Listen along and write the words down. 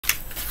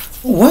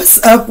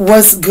What's up?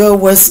 What's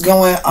good? What's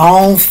going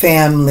on,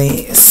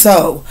 family?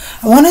 So,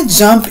 I want to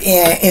jump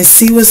in and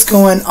see what's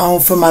going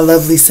on for my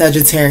lovely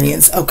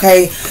Sagittarians,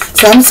 okay?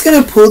 So, I'm just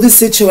going to pull the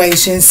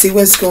situation, see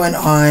what's going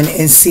on,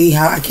 and see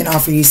how I can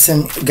offer you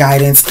some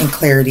guidance and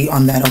clarity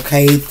on that,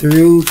 okay?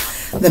 Through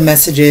the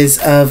messages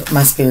of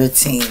my spirit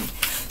team.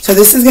 So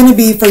this is going to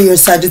be for your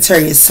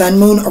Sagittarius Sun,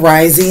 Moon,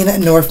 Rising,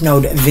 North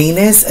Node,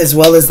 Venus, as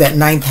well as that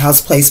 9th house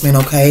placement,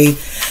 okay?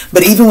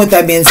 But even with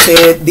that being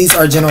said, these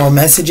are general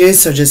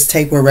messages, so just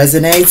take what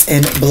resonates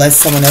and bless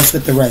someone else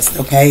with the rest,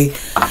 okay?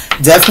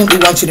 Definitely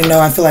want you to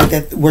know, I feel like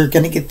that we're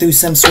going to get through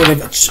some sort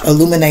of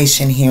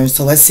illumination here.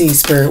 So let's see,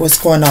 Spirit,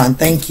 what's going on?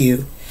 Thank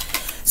you.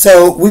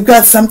 So we've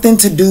got something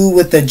to do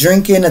with the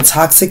drinking, a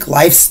toxic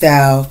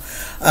lifestyle.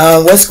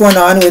 What's going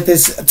on with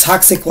this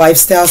toxic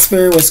lifestyle,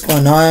 Spirit? What's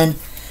going on?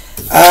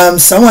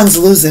 Someone's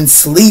losing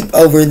sleep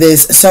over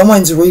this.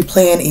 Someone's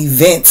replaying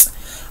events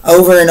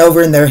over and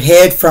over in their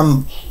head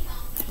from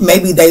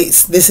maybe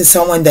this is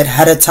someone that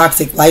had a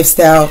toxic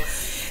lifestyle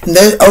and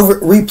they're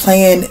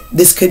replaying.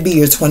 This could be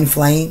your twin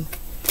flame.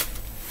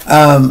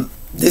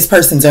 This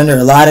person's under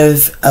a lot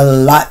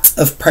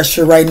of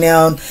pressure right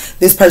now.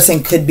 This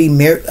person could be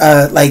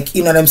like,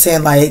 you know what I'm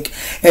saying, like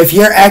if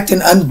you're acting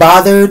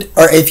unbothered,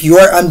 or if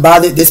you're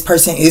unbothered, this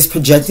person is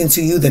projecting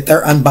to you that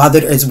they're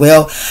unbothered as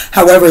well.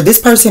 However,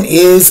 this person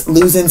is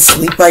losing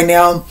sleep right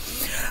now.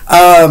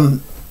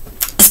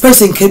 This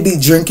person could be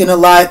drinking a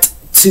lot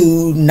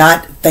to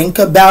not think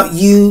about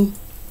you,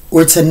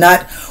 or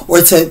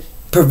to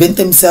prevent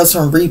themselves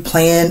from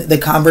replaying the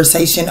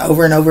conversation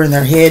over and over in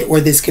their head.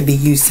 Or this could be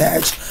you,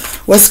 Sag.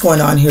 What's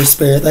going on here,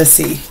 Spirit? Let's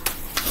see.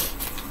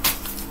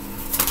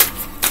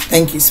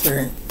 Thank you,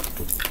 Spirit.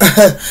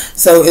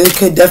 So it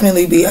could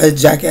definitely be a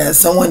jackass.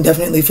 Someone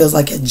definitely feels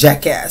like a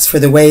jackass for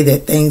the way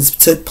that things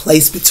took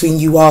place between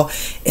you all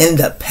in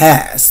the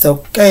past.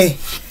 Okay.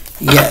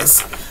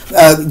 Yes.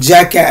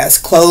 Jackass.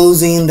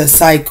 Closing the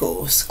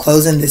cycles.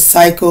 Closing this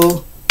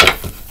cycle.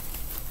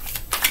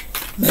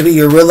 Maybe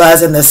you're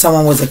realizing that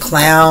someone was a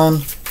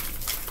clown.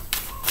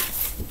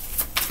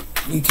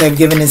 You kept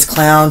giving this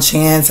clown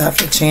chance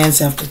after chance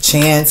after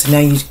chance. Now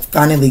you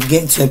finally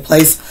get into a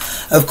place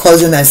of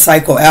closing that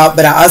cycle out.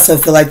 But I also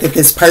feel like that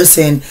this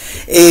person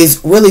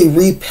is really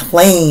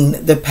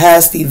replaying the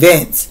past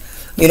events.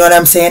 You know what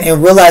I'm saying?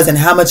 And realizing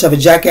how much of a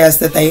jackass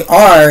that they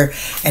are.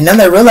 And then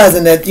they're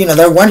realizing that, you know,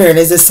 they're wondering,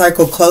 is this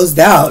cycle closed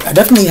out? I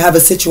definitely have a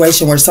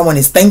situation where someone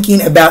is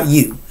thinking about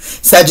you.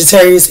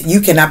 Sagittarius,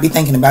 you cannot be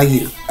thinking about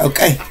you.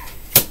 Okay?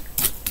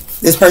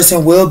 This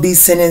person will be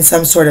sending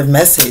some sort of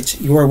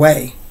message your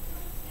way.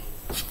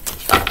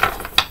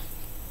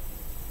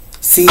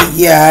 See,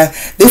 yeah,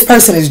 this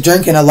person is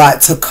drinking a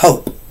lot to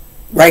cope.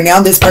 Right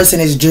now, this person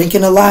is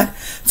drinking a lot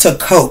to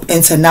cope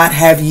and to not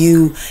have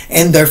you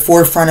in their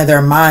forefront of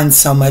their mind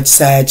so much,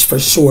 Sag, for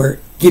sure.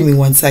 Give me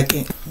 1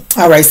 second.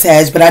 All right,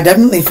 Sag, but I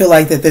definitely feel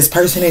like that this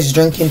person is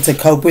drinking to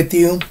cope with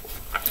you.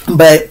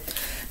 But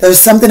there's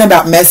something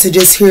about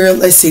messages here.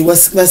 Let's see.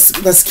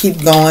 Let's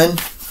keep going.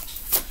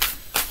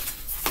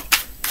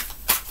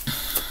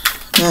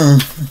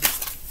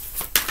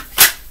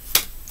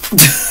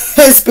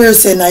 Spirit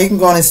said, now you can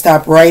go on and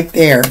stop right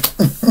there.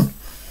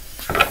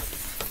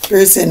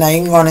 Spirit said, now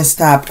you can go on and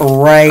stop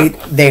right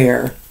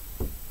there.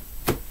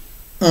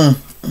 I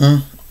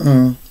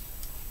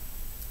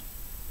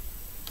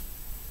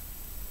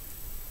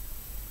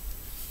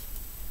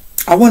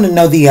want to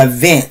know the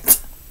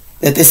event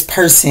that this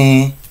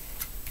person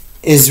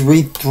is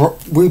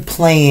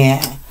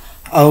replaying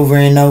over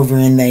and over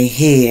in their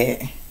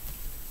head.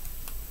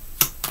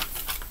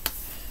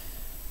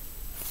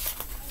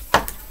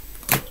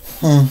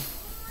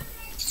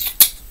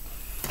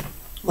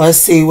 Let's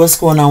see what's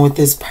going on with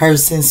this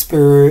person,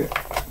 Spirit.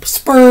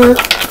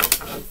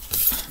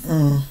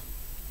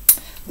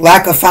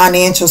 Lack of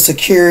financial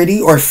security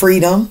or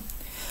freedom.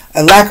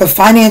 A lack of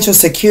financial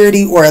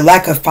security or a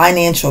lack of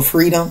financial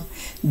freedom.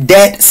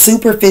 Debt,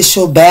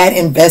 superficial, bad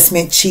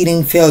investment,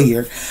 cheating,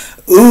 failure.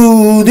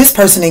 Ooh, this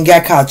person done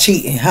got caught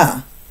cheating,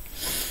 huh?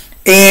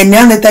 And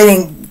now that they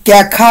done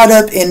got caught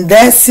up in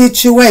that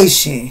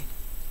situation,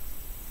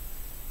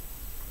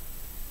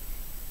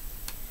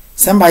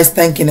 somebody's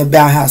thinking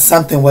about how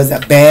something was a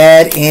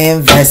bad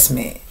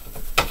investment.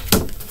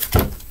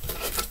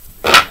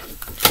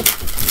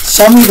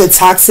 Show me the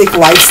toxic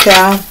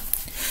lifestyle.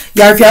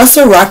 Y'all, if y'all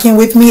still rocking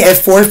with me at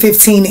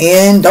 4:15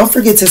 in, don't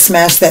forget to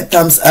smash that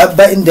thumbs up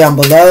button down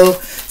below.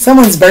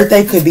 Someone's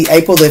birthday could be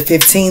April the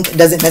 15th. It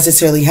doesn't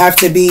necessarily have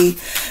to be.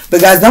 But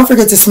guys, don't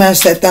forget to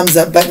smash that thumbs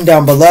up button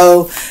down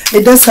below.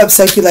 It does help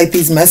circulate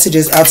these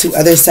messages out to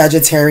other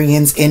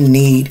Sagittarians in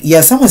need.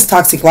 Yeah, someone's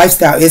toxic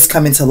lifestyle is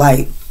coming to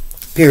light.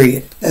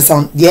 Period. That's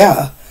on,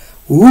 yeah.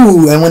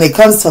 Ooh, and when it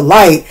comes to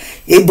light,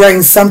 it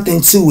brings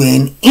something to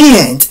an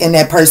end in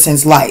that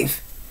person's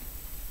life.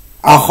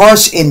 A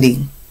harsh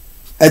ending.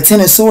 A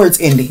 10 of Swords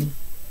ending.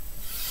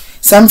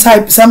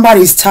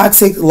 Somebody's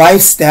toxic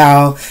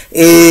lifestyle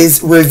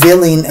is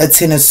revealing a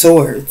 10 of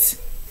Swords.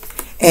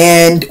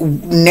 And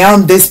now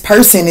this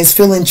person is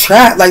feeling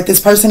trapped. Like this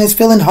person is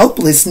feeling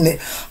hopeless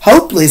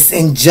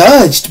and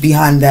judged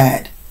behind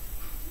that.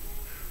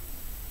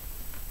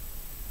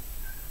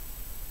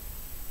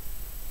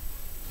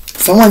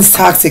 Someone's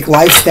toxic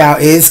lifestyle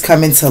is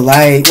coming to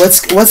light.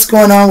 What's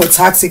going on with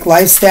toxic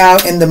lifestyle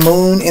and the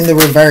moon in the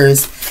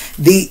reverse?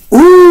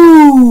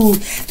 Ooh,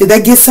 did they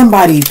get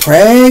somebody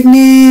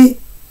pregnant?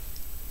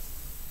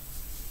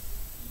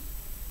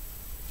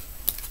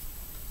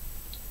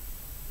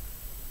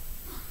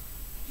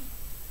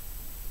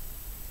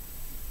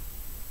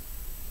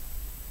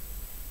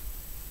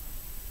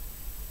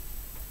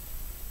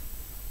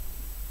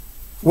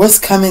 What's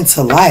coming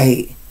to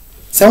light?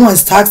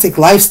 Someone's toxic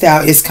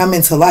lifestyle is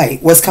coming to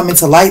light. What's coming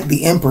to light?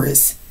 The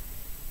Empress.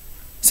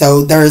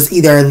 So there's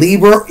either a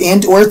Libra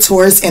and or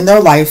Taurus in their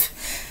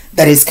life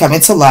that is coming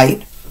to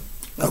light.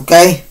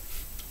 Okay?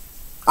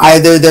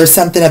 Either there's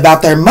something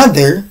about their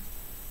mother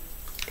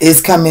is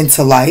coming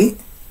to light.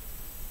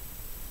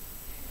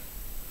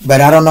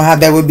 But I don't know how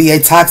that would be a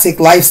toxic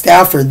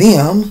lifestyle for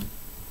them.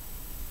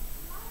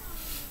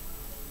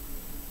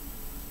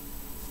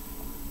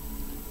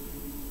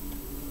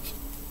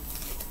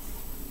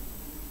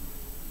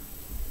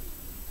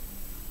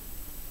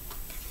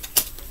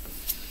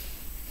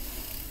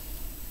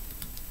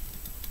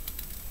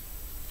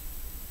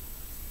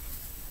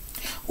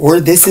 Or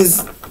this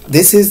is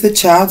the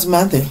child's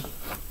mother.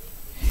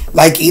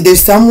 Like either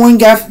someone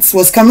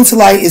was coming to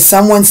light is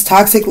someone's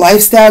toxic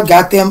lifestyle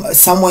got them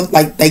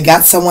they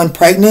got someone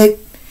pregnant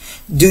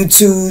due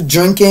to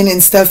drinking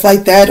and stuff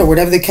like that, or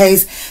whatever the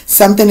case.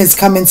 Something is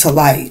coming to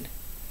light.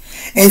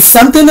 And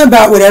something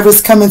about whatever's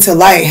coming to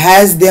light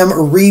has them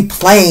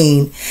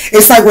replaying.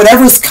 It's like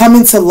whatever's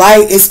coming to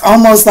light is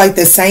almost like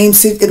the same,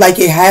 like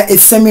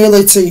it's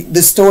similar to the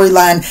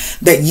storyline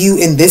that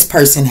you and this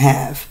person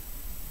have.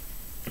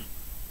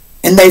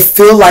 And they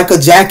feel like a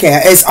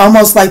jackass. It's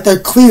almost like they're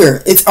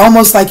clear. It's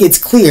almost like it's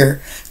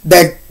clear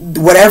that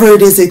whatever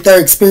it is that they're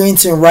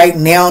experiencing right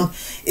now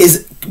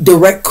is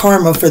direct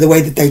karma for the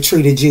way that they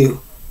treated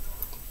you.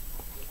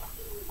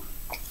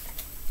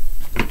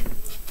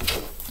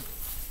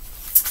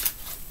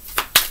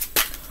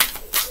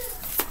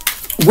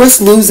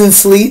 What's losing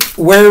sleep?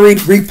 Worried,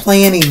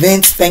 replaying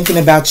events, thinking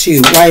about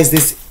you. Why is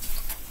this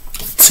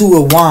Two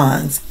of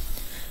Wands?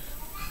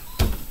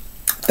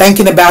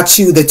 Thinking about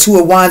you, the Two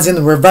of Wands in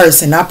the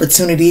reverse. An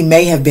opportunity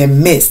may have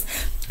been missed.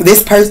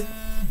 This person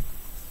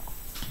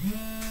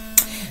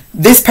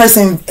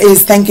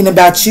is thinking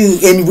about you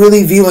and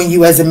really viewing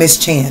you as a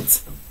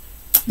mischance.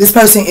 This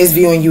person is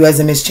viewing you as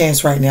a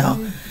mischance right now.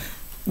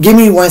 Give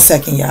me 1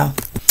 second, y'all.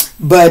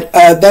 But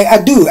I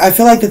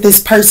feel like that this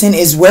person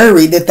is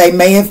worried that they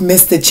may have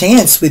missed a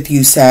chance with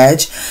you,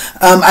 Sag.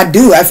 But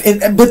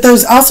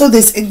there's also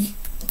this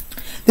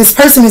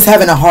person is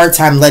having a hard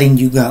time letting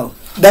you go.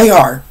 They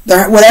are.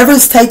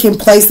 Whatever's taking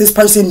place, this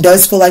person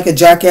does feel like a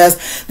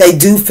jackass. They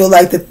do feel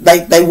like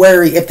they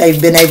worry if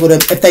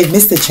they've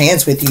missed a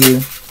chance with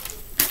you.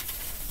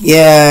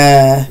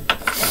 Yeah.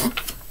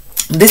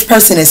 This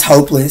person is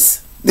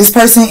hopeless. This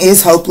person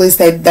is hopeless.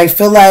 They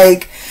feel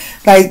like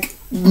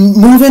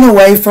moving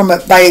away from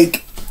it.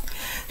 Like,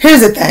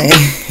 here's the thing.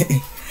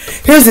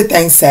 Here's the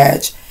thing,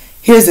 Sag.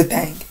 Here's the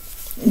thing.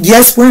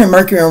 Yes, we're in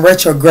Mercury in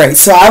retrograde,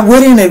 so I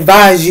wouldn't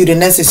advise you to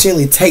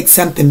necessarily take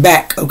something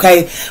back,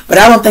 okay? But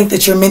I don't think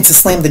that you're meant to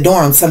slam the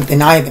door on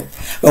something either.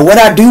 But what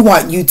I do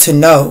want you to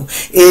know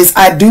is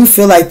I do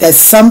feel like that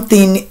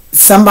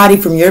somebody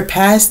from your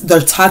past,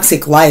 their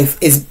toxic life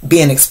is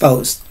being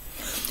exposed.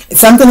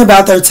 Something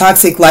about their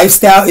toxic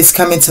lifestyle is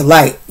coming to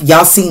light.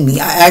 Y'all see me.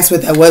 I asked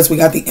what that was. We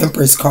got the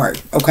Empress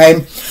card.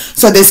 Okay.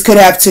 So this could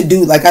have to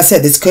do, like I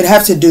said, this could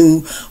have to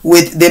do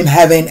with them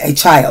having a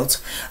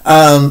child.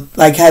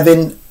 Like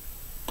having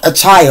a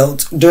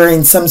child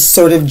during some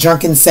sort of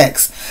drunken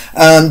sex.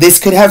 This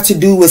could have to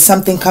do with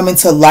something coming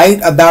to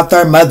light about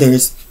their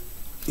mothers.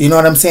 You know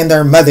what I'm saying?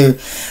 Their mother.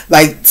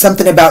 Like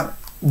something about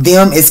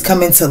them is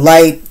coming to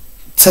light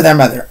to their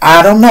mother.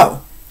 I don't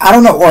know.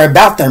 Or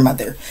about their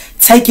mother.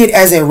 Take it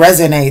as it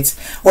resonates.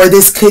 Or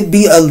this could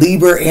be a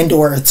Libra and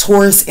or a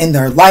Taurus in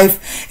their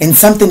life, and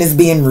something is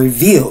being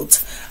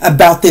revealed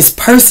about this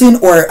person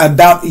or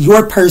about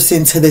your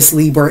person to this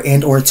Libra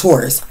and or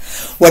Taurus.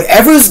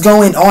 Whatever's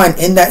going on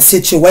in that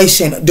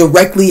situation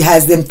directly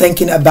has them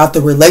thinking about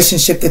the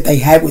relationship that they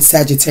had with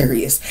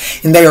Sagittarius.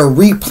 And they are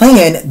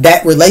replaying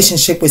that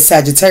relationship with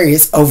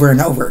Sagittarius over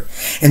and over.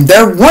 And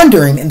they're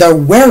wondering, and they're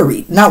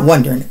worried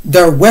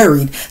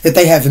that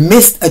they have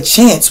missed a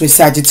chance with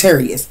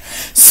Sagittarius.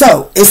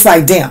 So it's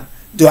like, damn,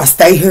 do I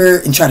stay here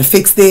and try to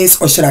fix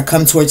this, or should I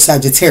come towards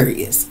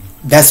Sagittarius?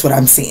 That's what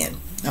I'm seeing.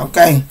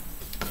 Okay.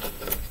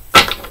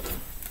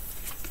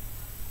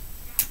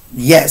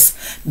 Yes,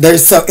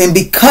 and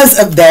because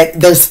of that,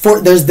 there's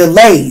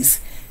delays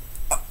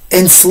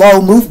in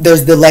slow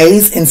movements.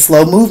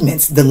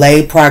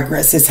 Delayed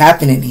progress is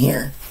happening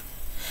here.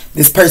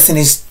 This person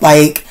is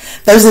like,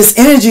 there's this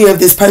energy of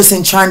this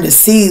person trying to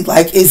see,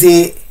 like, is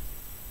it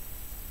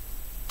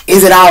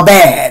all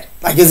bad?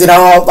 Like, is it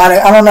all,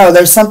 I don't know.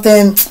 There's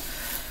something,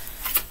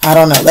 I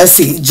don't know. Let's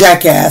see.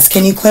 Jackass.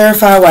 Can you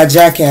clarify why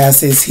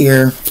Jackass is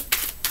here?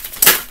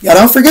 Y'all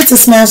don't forget to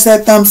smash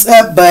that thumbs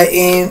up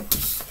button.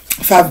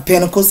 Five of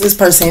Pentacles. This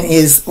person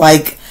is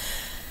like...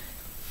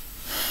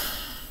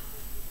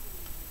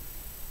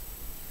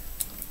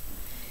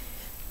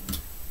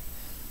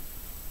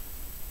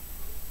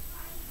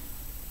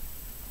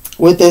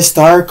 with this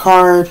Star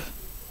card...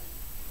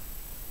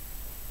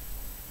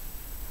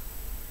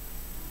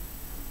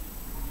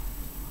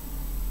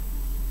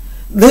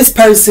 this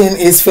person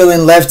is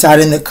feeling left out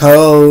in the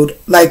cold.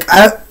 Like,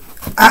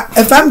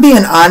 if I'm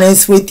being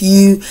honest with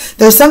you,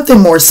 there's something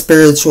more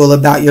spiritual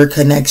about your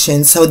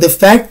connection. So the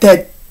fact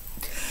that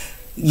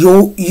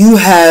you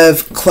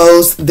have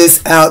closed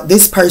this out,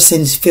 this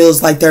person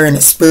feels like they're in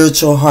a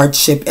spiritual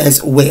hardship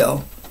as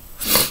well.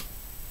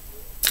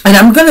 And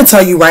I'm going to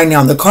tell you right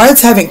now, the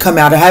cards haven't come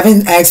out. I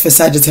haven't asked for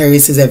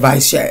Sagittarius'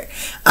 advice yet.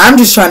 I'm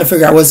just trying to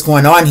figure out what's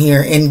going on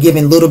here and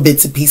giving little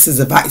bits and pieces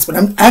of advice. But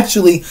I'm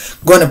actually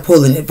going to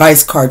pull an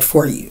advice card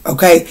for you,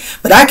 okay?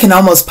 But I can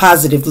almost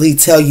positively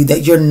tell you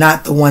that you're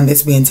not the one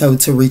that's being told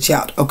to reach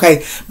out,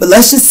 okay? But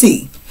let's just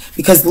see.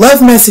 Because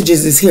love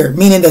messages is here,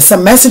 meaning that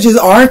some messages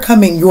are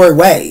coming your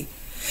way.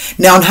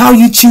 Now, on how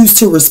you choose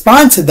to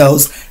respond to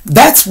those,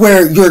 that's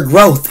where your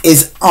growth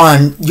is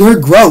on. Your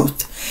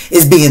growth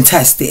is being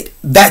tested.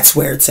 That's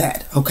where it's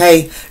at,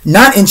 okay?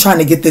 Not in trying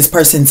to get this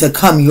person to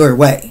come your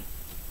way.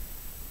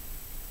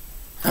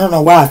 I don't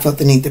know why I felt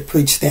the need to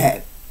preach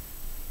that.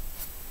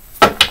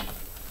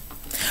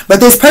 But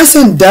this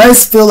person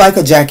does feel like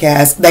a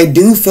jackass. They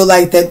do feel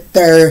like that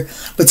they're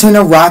between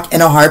a rock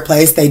and a hard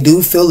place. They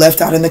do feel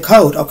left out in the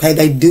cold, okay?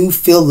 They do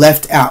feel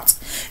left out.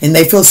 And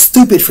they feel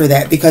stupid for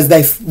that because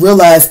they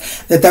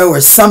realize that there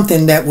was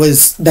something that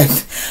was,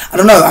 I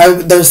don't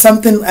know, there's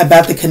something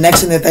about the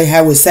connection that they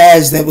had with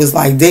Sag that was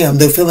like, damn,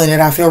 the feeling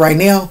that I feel right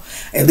now,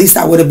 at least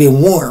I would have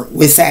been warm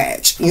with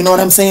Sag. You know what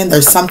I'm saying?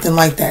 There's something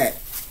like that.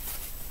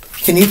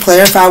 Can you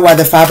clarify why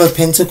the Five of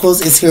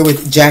Pentacles is here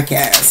with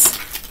Jackass?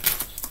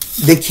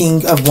 The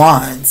King of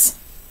Wands.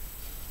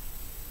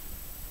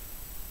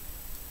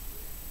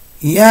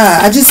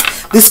 Yeah,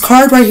 this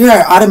card right here,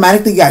 I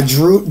automatically got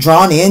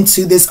drawn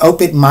into this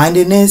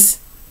open-mindedness.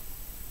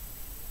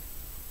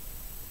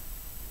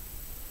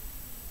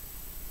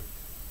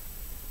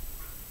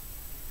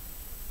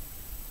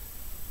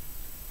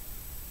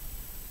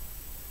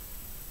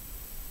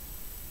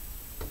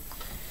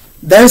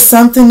 There's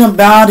something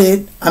about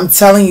it. I'm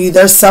telling you,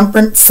 there's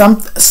something.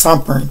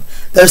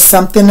 There's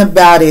something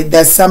about it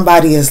that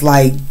somebody is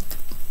like,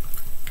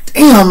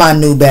 damn, I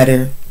knew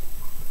better.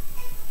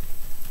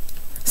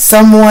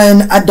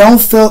 Someone, I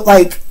don't feel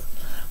like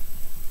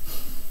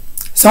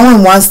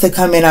someone wants to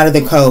come in out of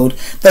the code.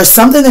 There's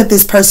something that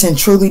this person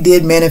truly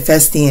did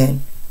manifest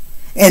in.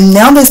 And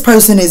now this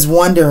person is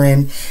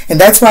wondering, and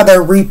that's why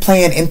they're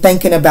replaying and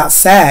thinking about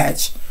Sag.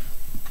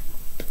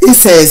 It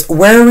says,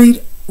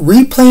 worried,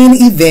 replaying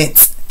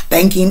events,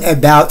 thinking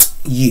about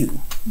you.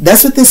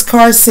 That's what this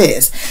card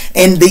says.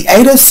 And the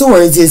Eight of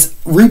Swords is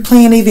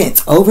replaying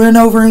events over and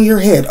over in your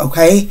head,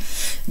 okay?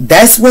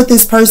 That's what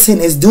this person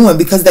is doing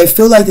because they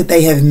feel like that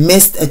they have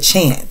missed a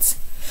chance.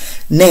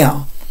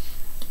 Now,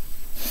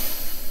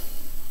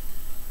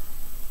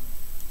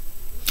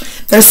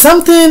 there's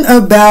something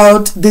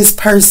about this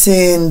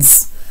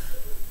person's,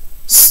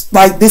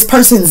 like this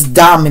person's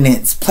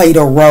dominance played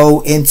a role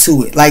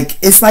into it. Like,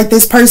 it's like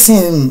this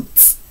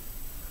person's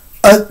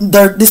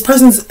this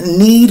person's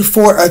need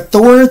for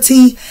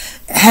authority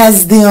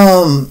has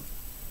them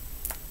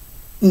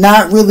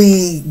not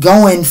really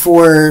going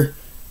for,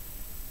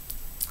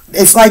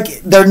 it's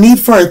like their need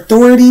for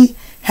authority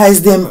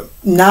has them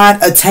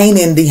not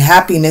attaining the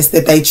happiness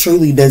that they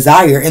truly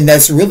desire, and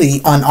that's really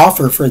on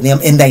offer for them,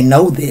 and they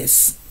know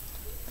this.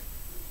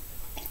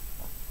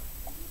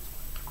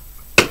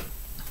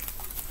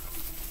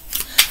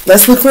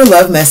 Let's look for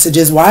love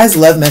messages. Why is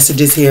love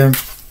messages here?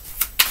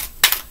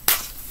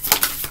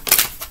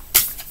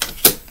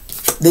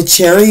 The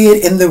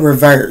Chariot in the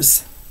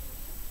reverse.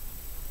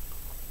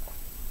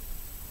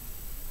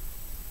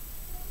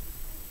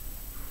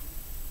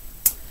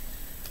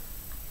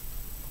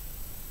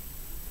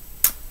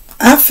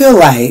 I feel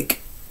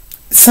like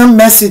some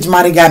message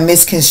might have got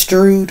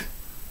misconstrued,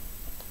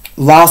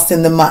 lost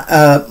in the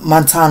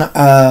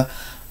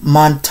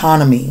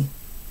Montanomy.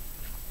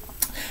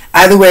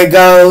 Either way it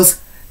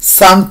goes,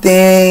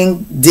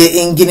 something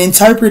didn't get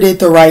interpreted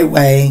the right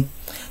way.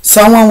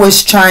 Someone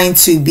was trying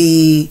to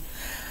be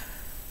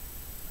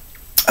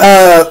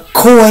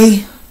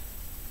coy.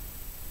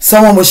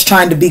 Someone was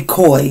trying to be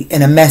coy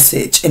in a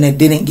message and it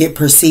didn't get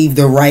perceived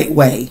the right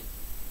way.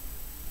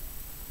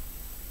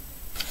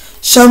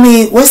 Show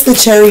me, what's the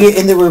Chariot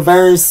in the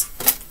reverse?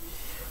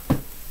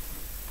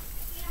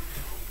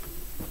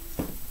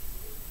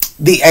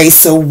 The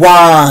Ace of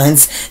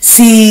Wands.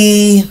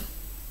 See,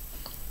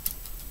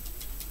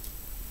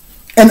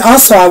 and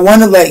also I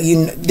want to let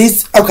you know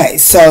this. Okay,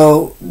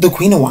 so the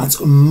Queen of Wands.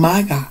 Oh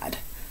my God.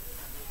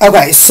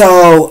 Okay,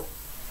 so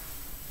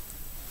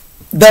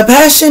the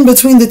passion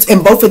between the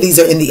and both of these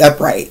are in the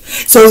upright.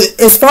 So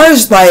as far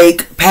as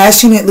like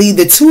passionately,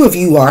 the two of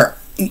you are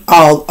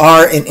all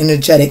are an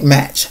energetic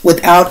match,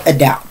 without a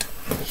doubt.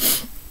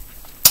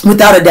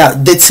 Without a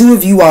doubt, the two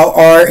of you all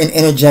are an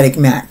energetic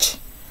match.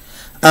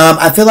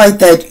 I feel like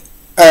that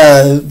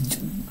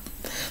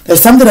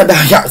there's something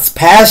about y'all's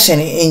passion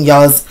and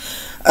y'all's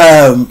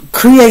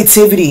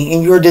creativity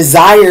and your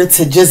desire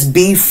to just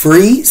be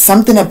free.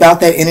 Something about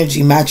that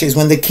energy matches.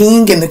 When the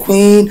king and the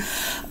queen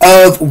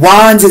of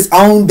wands is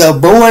on the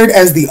board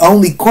as the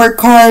only court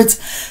cards,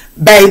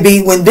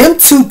 baby, when them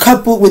two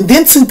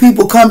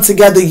people come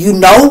together, you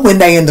know when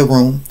they in the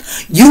room.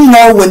 You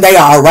know when they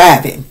are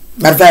arriving.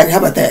 Matter of fact, how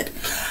about that?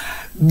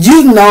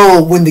 You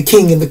know when the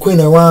king and the queen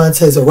of wands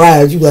has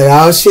arrived. You be like,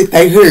 oh shit,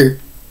 they here.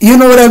 You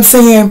know what I'm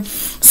saying?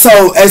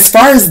 So as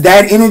far as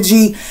that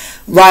energy,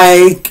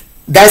 like,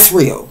 that's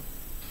real.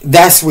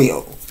 That's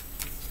real.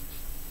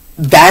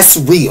 That's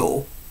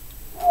real.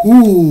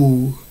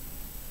 Ooh.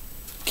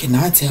 Can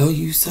I tell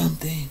you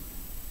something?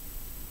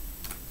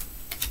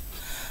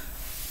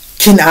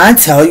 Can I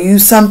tell you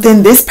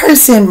something? This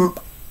person...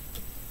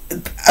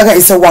 Okay,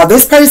 so while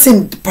this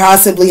person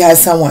possibly has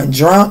someone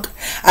drunk,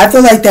 I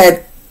feel like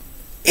that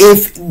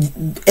if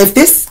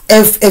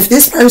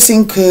this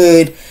person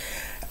could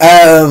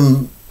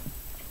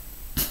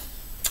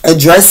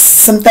address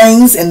some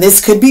things, and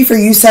this could be for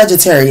you,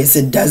 Sagittarius.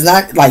 It does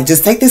not, like,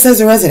 just take this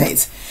as it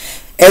resonates.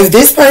 If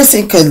this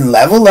person could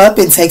level up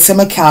and take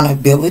some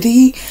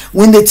accountability,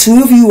 when the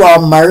two of you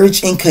all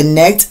merge and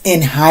connect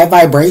in high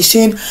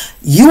vibration,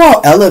 you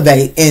all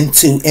elevate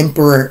into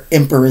Emperor,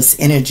 Empress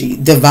energy,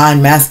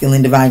 divine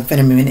masculine, divine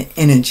feminine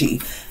energy.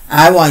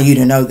 I want you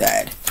to know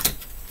that.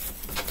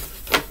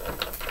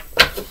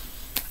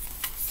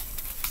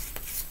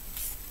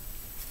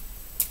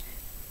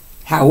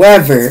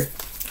 However,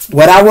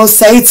 what I will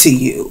say to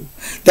you,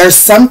 there's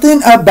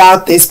something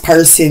about this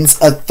person's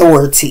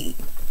authority.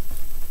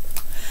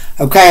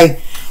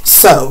 Okay,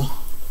 so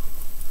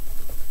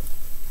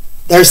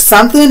there's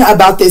something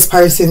about this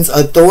person's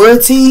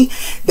authority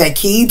that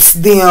keeps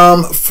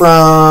them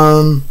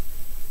from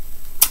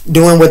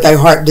doing what their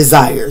heart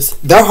desires.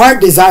 Their heart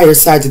desires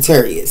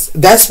Sagittarius.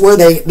 That's where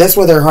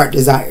their heart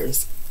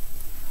desires.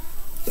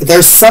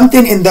 There's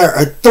something in their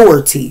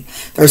authority.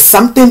 There's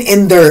something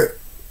in the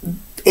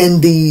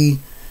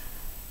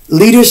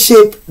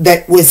leadership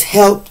that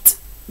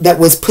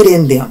was put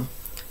in them.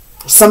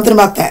 Something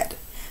about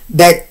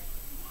that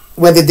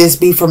whether this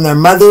be from their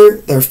mother,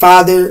 their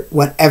father,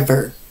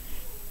 whatever,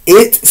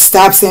 it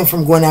stops them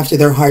from going after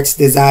their heart's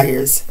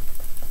desires.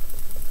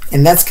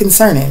 And that's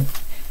concerning.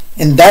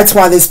 And that's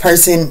why this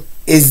person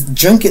is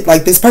drinking.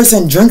 Like, this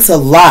person drinks a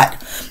lot.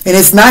 And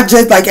it's not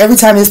just like every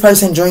time this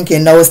person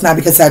drinking. No, it's not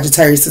because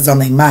Sagittarius is on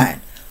their mind.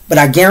 But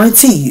I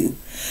guarantee you,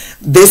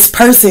 this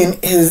person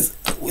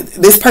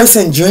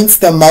drinks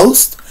the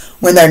most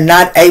when they're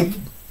not able.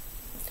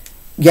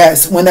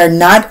 Yes, when they're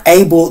not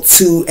able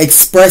to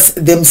express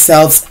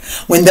themselves,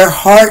 when their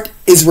heart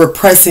is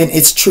repressing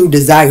its true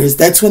desires,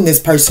 that's when this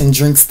person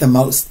drinks the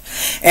most.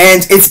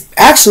 And it's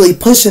actually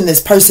pushing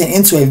this person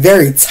into a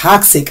very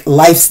toxic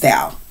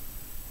lifestyle.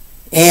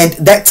 And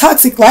that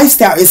toxic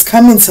lifestyle is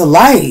coming to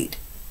light.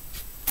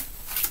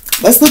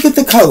 Let's look at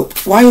the cope.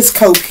 Why is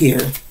cope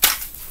here?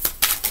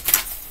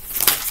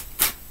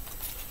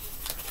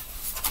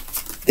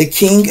 The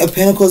King of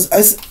Pentacles.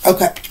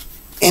 Okay.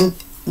 And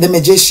the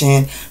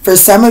Magician. For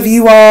some of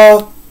you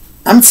all,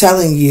 I'm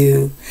telling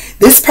you,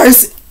 this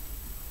person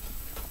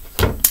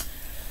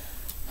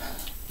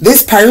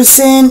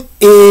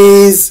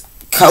is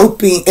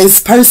coping. This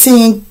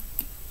person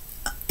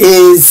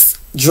is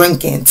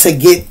drinking to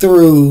get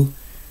through.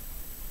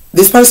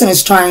 This person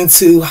is trying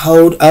to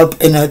hold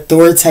up an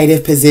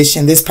authoritative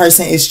position. This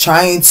person is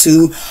trying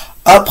to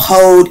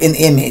uphold an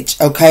image.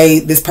 Okay,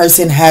 this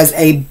person has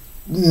a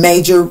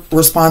major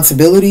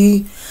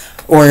responsibility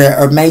or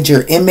a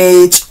major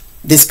image.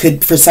 This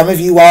could, for some of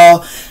you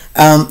all,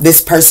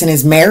 this person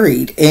is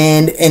married,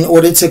 and in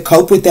order to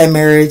cope with that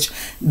marriage,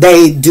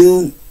 they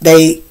do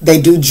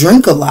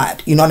drink a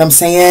lot. You know what I'm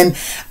saying?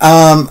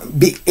 And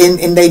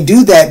they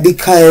do that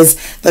because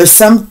there's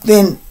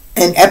something,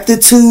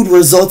 ineptitude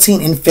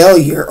resulting in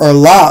failure or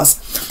loss.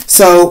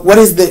 So what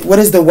is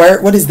the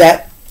word? What does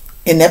that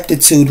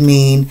ineptitude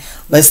mean?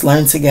 Let's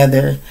learn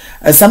together.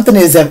 Something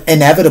is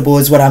inevitable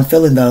is what I'm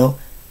feeling though.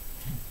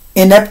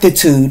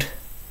 Ineptitude.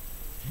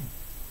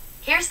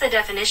 Here's the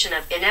definition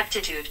of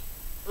ineptitude: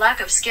 lack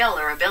of skill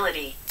or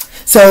ability.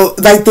 So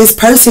like this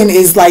person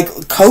is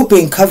like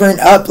coping, covering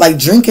up, like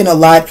drinking a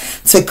lot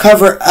to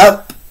cover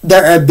up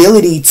their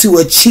ability to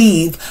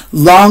achieve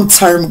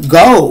long-term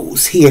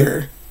goals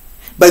here.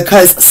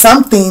 Because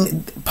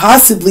something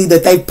possibly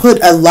that they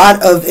put a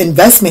lot of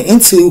investment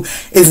into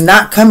is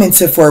not coming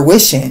to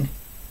fruition.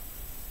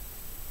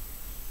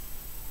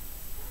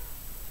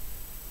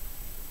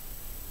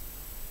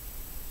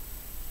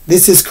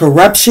 This is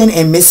corruption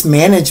and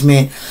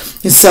mismanagement.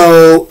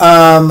 So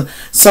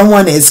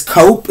someone is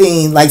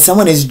coping, like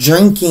someone is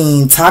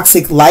drinking,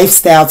 toxic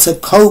lifestyle to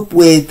cope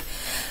with.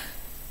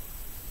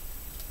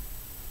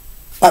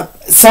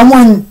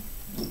 Someone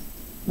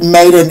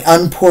made an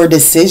unpoor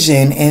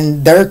decision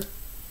and they're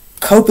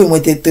coping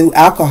with it through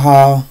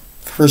alcohol.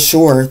 for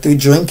sure, through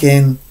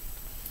drinking.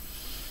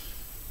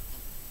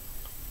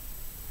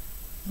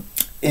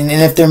 And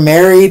if they're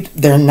married,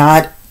 they're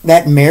not,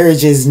 that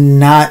marriage is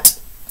not,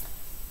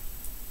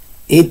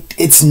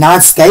 it's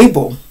not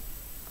stable.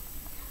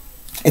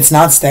 It's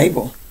not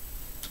stable.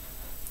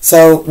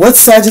 So what's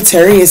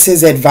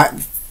Sagittarius's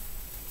advice?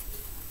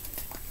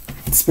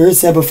 Spirit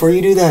said before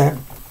you do that,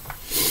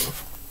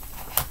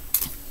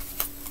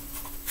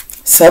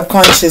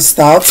 subconscious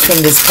thoughts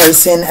from this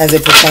person as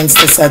it pertains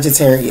to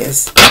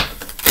Sagittarius.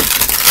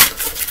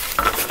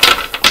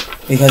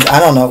 Because I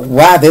don't know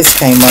why this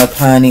came up,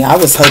 honey. I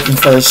was hoping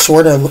for a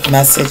shorter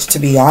message, to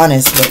be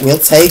honest, but we'll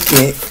take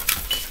it.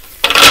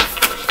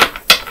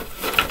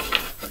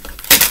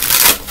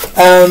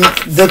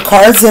 The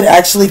cards that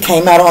actually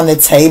came out on the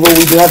table,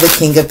 we do have the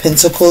King of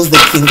Pentacles, the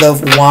King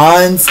of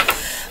Wands.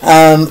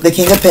 The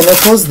King of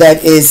Pentacles,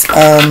 that is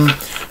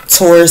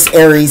Taurus,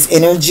 Aries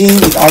energy.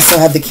 We also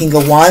have the King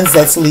of Wands,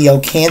 that's Leo,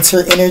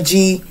 Cancer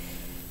energy.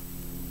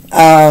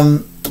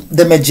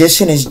 The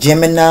Magician is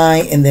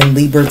Gemini, and then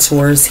Libra,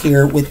 Taurus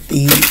here with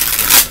the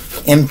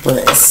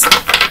Empress.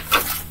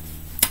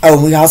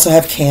 Oh, we also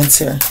have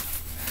Cancer.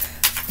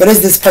 What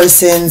is this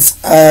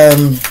person's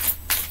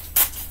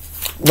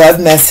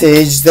love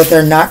message that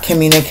they're not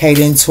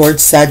communicating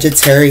towards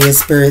Sagittarius?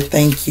 Spirit,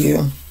 thank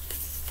you.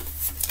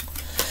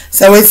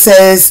 So it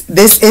says,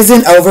 this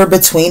isn't over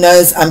between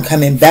us. I'm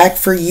coming back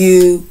for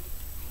you.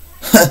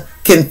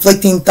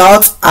 Conflicting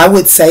thoughts, I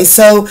would say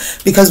so,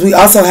 because we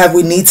also have,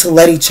 we need to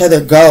let each other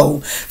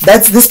go.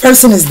 This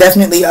person is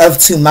definitely of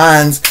two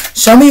minds.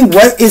 Show me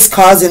what is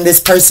causing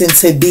this person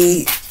to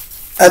be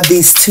of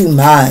these two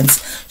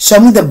minds. Show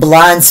me the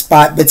blind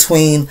spot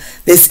between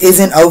this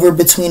isn't over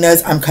between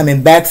us, I'm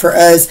coming back for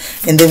us,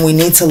 and then we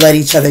need to let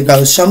each other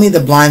go. Show me the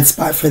blind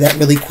spot for that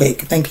really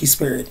quick. Thank you,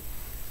 Spirit.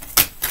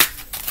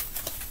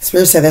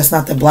 Spirit said that's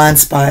not the blind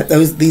spot.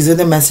 These are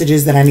the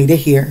messages that I need to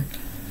hear.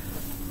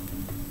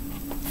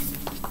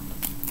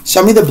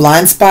 Show me the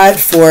blind spot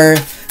for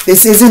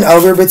this isn't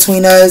over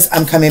between us,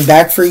 I'm coming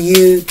back for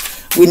you,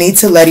 we need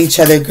to let each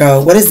other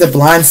go. What is the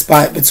blind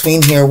spot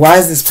between here? Why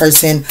is this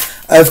person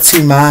of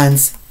two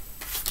minds?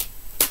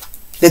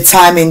 The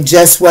timing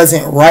just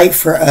wasn't right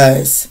for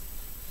us.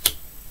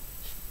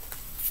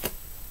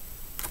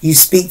 You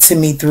speak to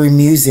me through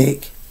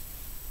music.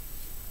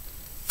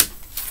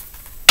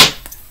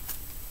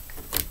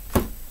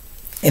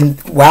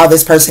 And wow,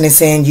 this person is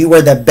saying you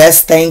were the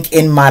best thing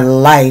in my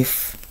life.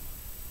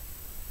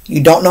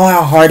 You don't know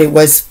how hard it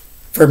was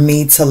for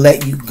me to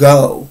let you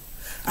go.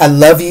 I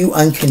love you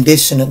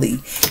unconditionally.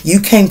 You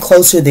came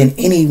closer than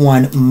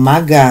anyone, my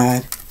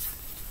God.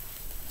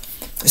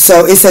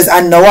 So it says,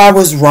 I know I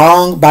was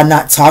wrong by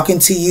not talking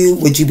to you.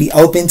 Would you be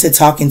open to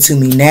talking to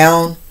me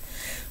now?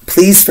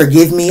 Please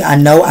forgive me. I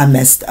know I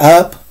messed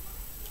up.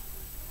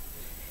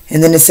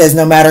 And then it says,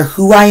 no matter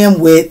who I am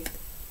with,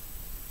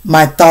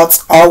 my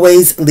thoughts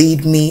always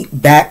lead me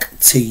back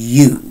to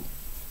you.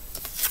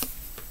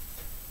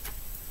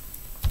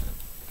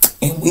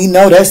 And we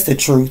know that's the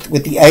truth.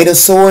 With the Eight of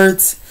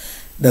Swords,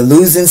 the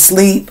losing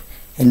sleep,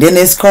 and then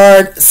this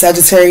card,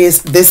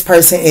 Sagittarius, this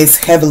person is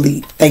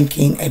heavily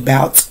thinking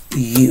about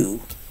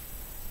you.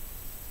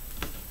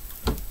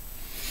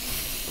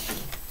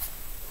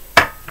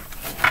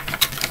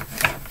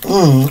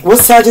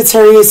 What's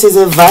Sagittarius'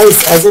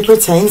 advice as it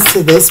pertains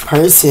to this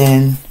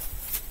person?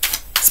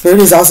 Spirit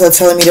is also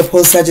telling me to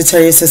pull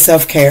Sagittarius to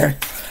self-care.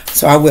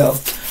 So I will.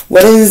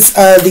 What is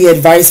the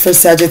advice for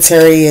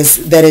Sagittarius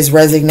that is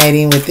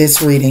resonating with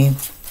this reading?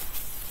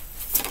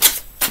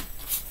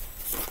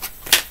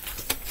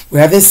 We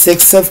have the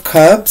Six of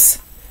Cups,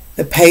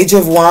 the Page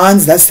of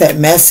Wands. That's that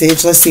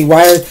message. Let's see.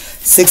 Why are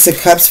Six of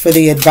Cups for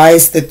the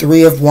advice? The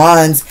Three of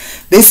Wands.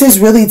 This is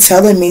really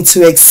telling me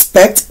to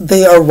expect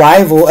the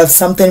arrival of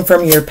something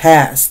from your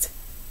past.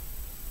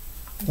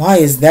 Why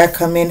is that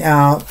coming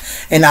out?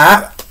 And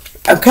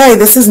okay,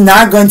 this is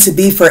not going to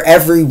be for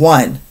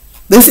everyone.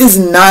 This is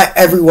not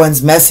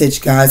everyone's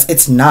message, guys.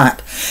 It's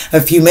not. A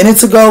few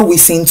minutes ago, we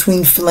seen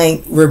twin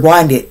flame.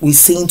 Rewind it. We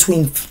seen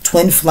twin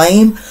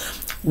flame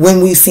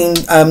when we seen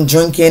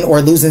drinking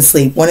or losing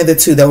sleep. One of the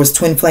two. There was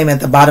twin flame at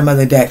the bottom of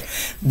the deck.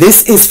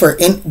 This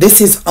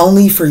is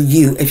only for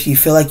you if you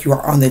feel like you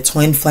are on the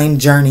twin flame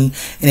journey,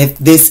 and if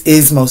this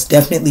is most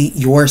definitely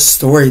your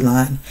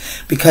storyline.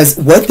 Because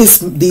what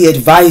the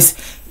advice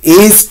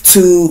is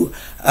to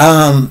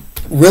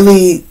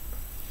really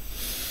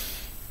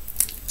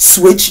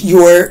switch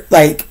your,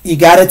 you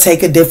got to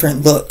take a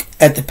different look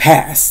at the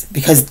past,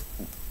 because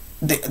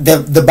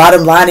the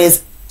bottom line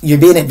is you're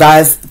being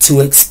advised to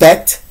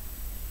expect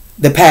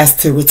the past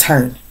to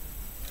return.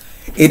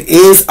 It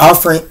is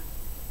offering,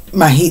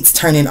 my heat's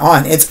turning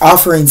on, it's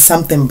offering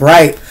something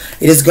bright.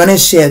 It is going to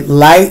shed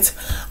light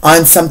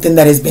on something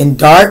that has been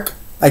dark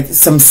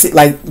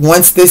like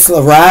once this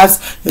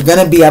arrives, you're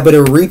going to be able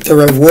to reap the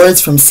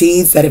rewards from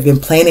seeds that have been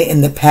planted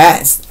in the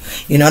past.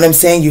 You know what I'm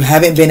saying? You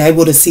haven't been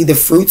able to see the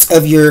fruits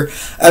of your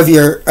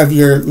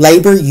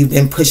labor. You've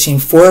been pushing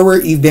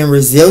forward. You've been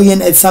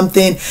resilient at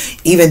something,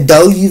 even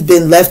though you've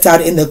been left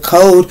out in the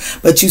cold,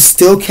 but you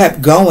still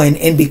kept going.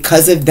 And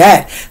because of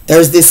that,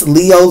 there's this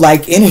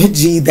Leo-like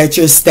energy that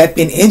you're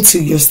stepping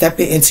into. You're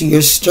stepping into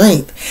your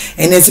strength,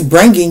 and it's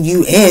bringing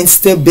you in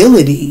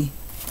stability,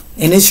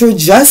 and it's your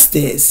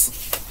justice.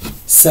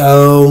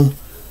 So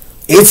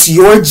it's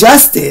your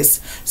justice.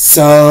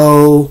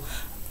 So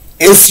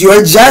it's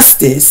your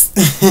justice.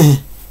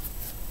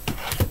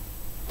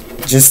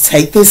 Just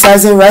take this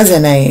as it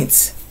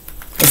resonates.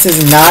 This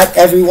is not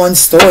everyone's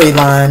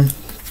storyline.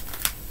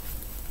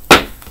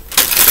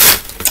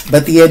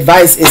 But the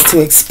advice is to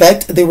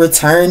expect the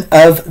return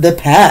of the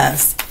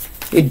past.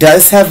 It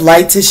does have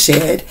light to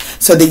shed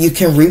so that you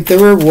can reap the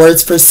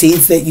rewards for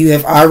seeds that you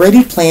have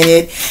already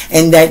planted,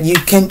 and that you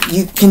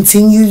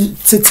continue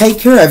to take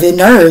care of and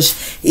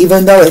nourish,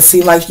 even though it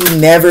seemed like you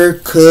never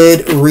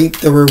could reap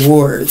the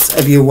rewards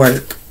of your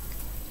work.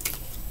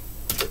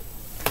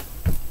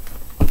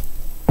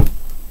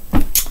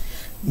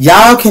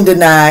 Y'all can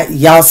deny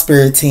y'all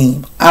spirit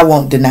team. I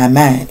won't deny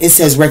mine. It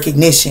says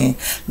recognition.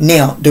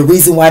 Now, the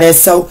reason why that's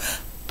so,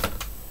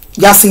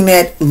 y'all seen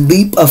that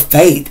leap of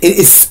faith. It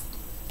is,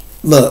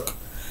 look,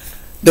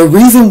 the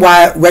reason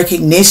why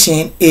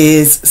recognition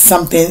is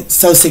something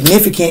so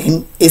significant,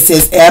 and it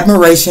says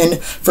admiration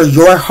for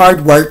your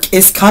hard work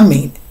is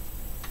coming.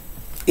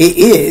 It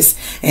is.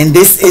 And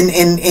this,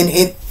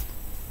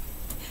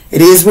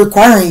 it is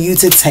requiring you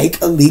to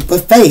take a leap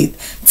of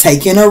faith,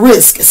 taking a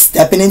risk,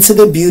 stepping into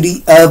the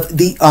beauty of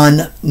the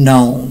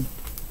unknown.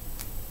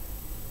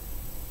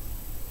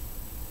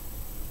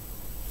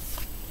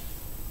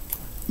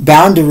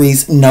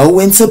 Boundaries, know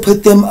when to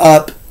put them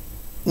up,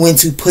 when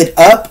to put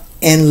up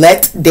and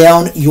let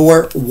down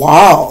your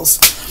walls.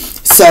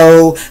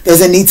 So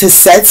there's a need to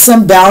set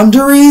some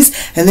boundaries,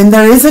 and then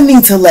there is a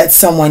need to let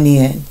someone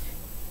in.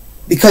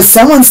 Because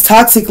someone's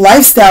toxic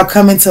lifestyle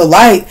coming to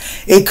light,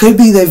 it could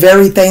be the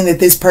very thing that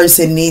this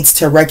person needs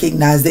to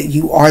recognize that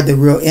you are the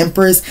real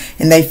empress,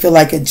 and they feel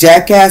like a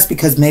jackass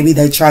because maybe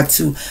they try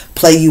to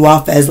play you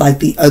off as like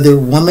the other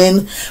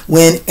woman,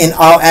 when in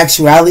all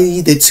actuality,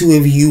 the two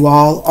of you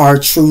all are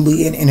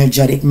truly an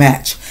energetic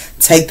match.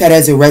 Take that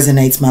as it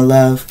resonates, my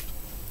love.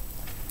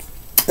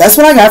 That's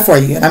what I got for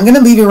you, and I'm going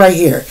to leave it right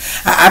here.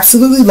 I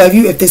absolutely love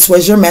you. If this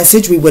was your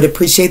message, we would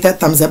appreciate that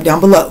thumbs up down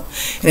below.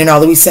 And in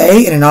all that we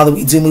say and in all that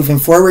we do moving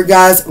forward,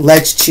 guys,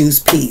 let's choose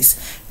peace.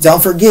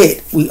 Don't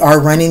forget, we are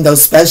running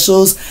those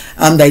specials.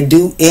 They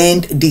do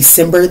end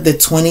December the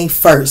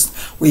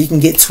 21st, where you can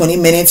get 20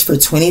 minutes for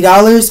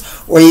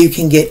 $20, or you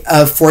can get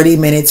 40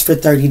 minutes for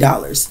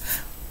 $30.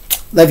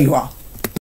 Love you all.